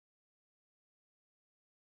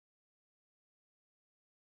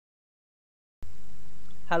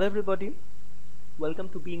Hello everybody, welcome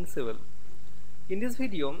to Being Civil. In this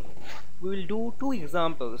video, we will do two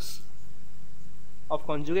examples of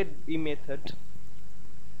conjugate beam method,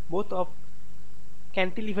 both of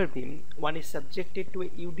cantilever beam. One is subjected to a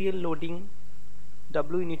UDL loading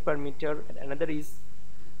W unit per meter and another is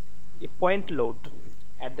a point load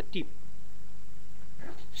at the tip.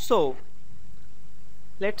 So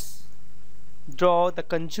let's draw the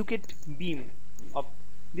conjugate beam of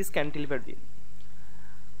this cantilever beam.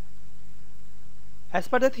 As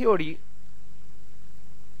per the theory,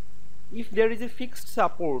 if there is a fixed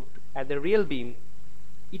support at the real beam,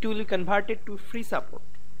 it will be converted to free support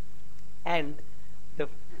and the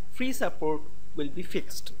free support will be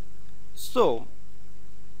fixed. So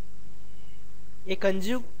a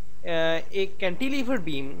cantilever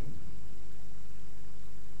beam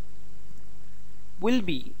will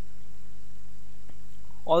be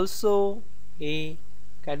also a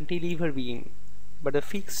cantilever beam, but the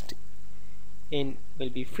fixed end will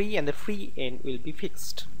be free and the free end will be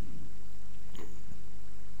fixed.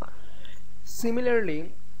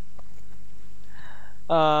 Similarly,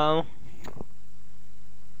 now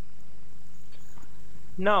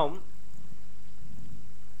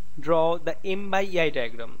draw the M by EI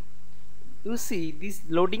diagram. You see this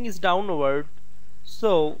loading is downward,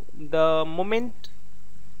 so the moment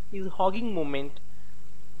is hogging moment,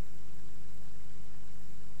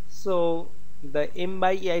 so the M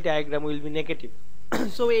by EI diagram will be negative.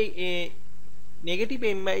 So a negative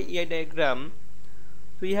M by EI diagram,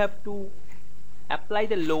 so you have to apply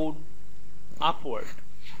the load upward.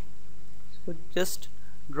 So just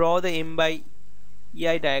draw the M by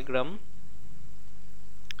EI diagram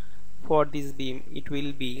for this beam. It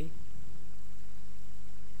will be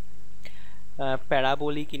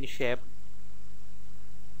parabolic in shape,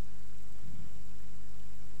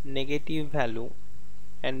 negative value,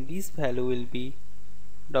 and this value will be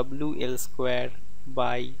WL square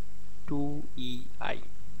by 2EI,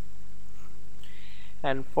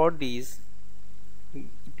 and for this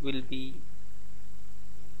it will be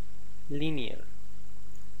linear,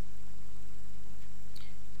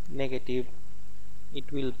 negative,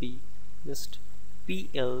 it will be just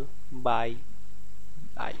PL by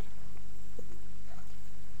I.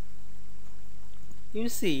 You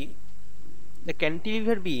see the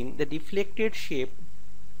cantilever beam, the deflected shape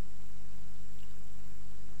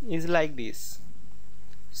is like this.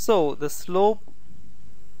 So the slope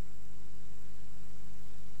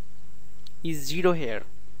is 0 here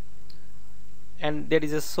and there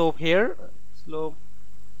is a slope here,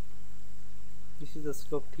 this is the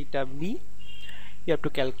slope theta b. You have to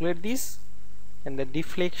calculate this, and the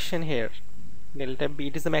deflection here delta b,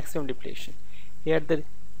 it is the maximum deflection. Here the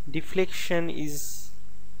deflection is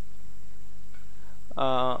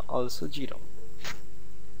also 0.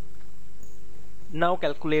 Now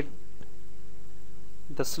calculate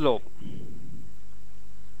the slope.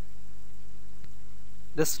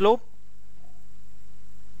 The slope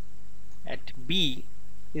at B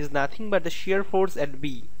is nothing but the shear force at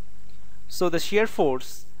B. So the shear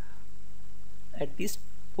force at this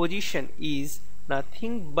position is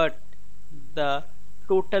nothing but the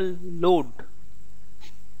total load.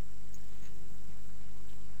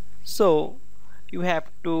 So you have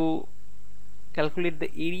to calculate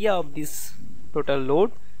the area of this total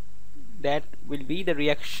load, that will be the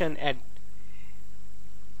reaction at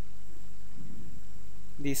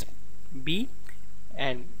this B,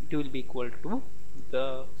 and it will be equal to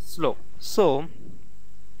the slope. So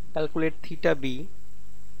calculate theta B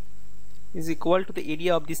is equal to the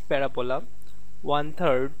area of this parabola,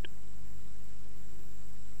 1/3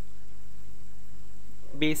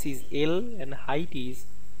 base is L and height is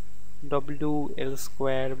WL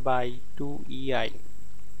square by 2EI.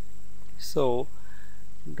 So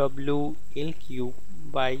WL cube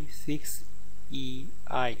by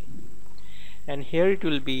 6EI, and here it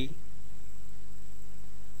will be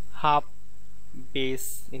half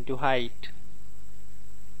base into height,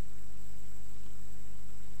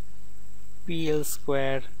 PL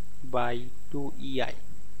square by 2EI.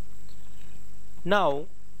 Now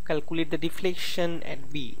calculate the deflection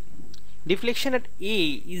at B. Deflection at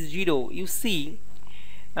A is 0. You see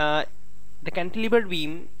the cantilever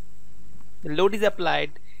beam, the load is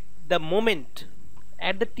applied, the moment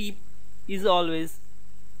at the tip is always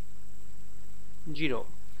 0.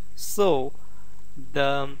 So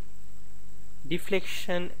the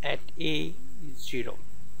deflection at A is 0.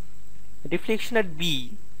 The deflection at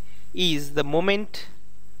B is the moment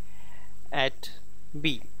at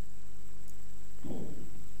B.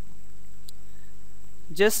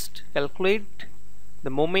 Just calculate the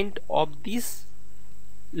moment of this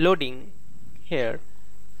loading here.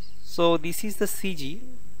 So this is the CG.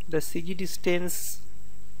 The CG distance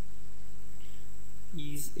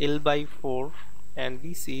is L by 4 and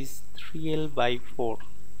this is 3L by 4,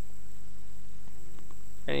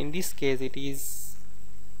 and in this case it is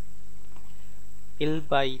L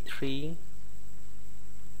by 3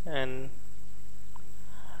 and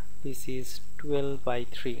this is 12 by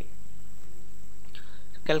 3.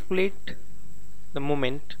 Calculate the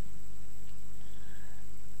moment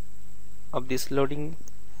of this loading.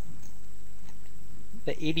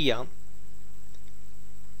 The area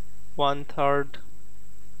 1/3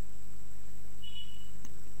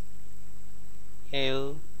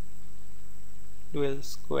 L dual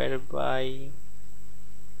square by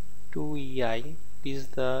 2 EI is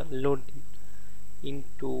the load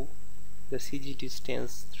into the CG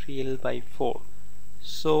distance 3L by 4.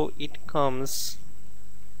 So it comes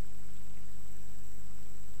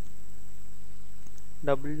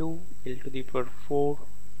W L to the power 4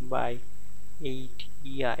 by 8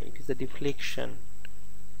 EI. It is the deflection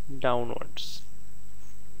downwards.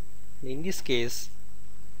 In this case,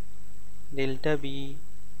 delta B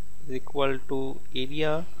is equal to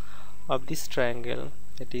area of this triangle,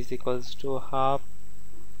 that is equals to half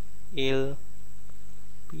L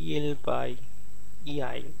PL by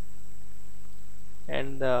EI,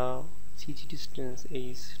 and the CG distance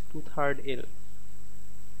is 2/3 L.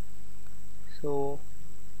 So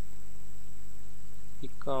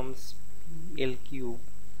it becomes L cube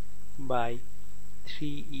by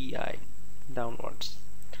 3 EI downwards.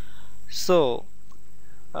 So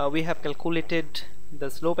we have calculated the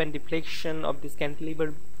slope and deflection of this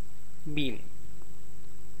cantilever beam.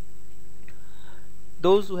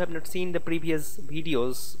 Those who have not seen the previous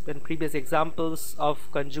videos and previous examples of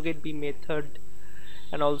conjugate beam method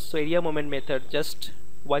and also area moment method, just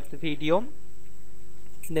watch the video.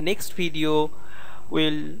 In the next video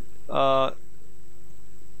we'll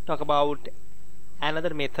talk about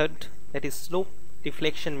another method, that is slope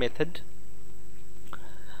deflection method.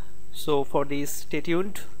 So for this, stay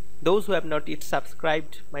tuned. Those who have not yet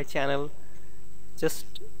subscribed my channel,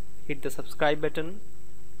 just hit the subscribe button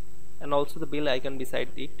and also the bell icon beside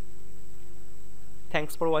it.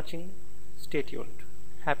 Thanks for watching. Stay tuned.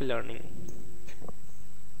 Happy learning.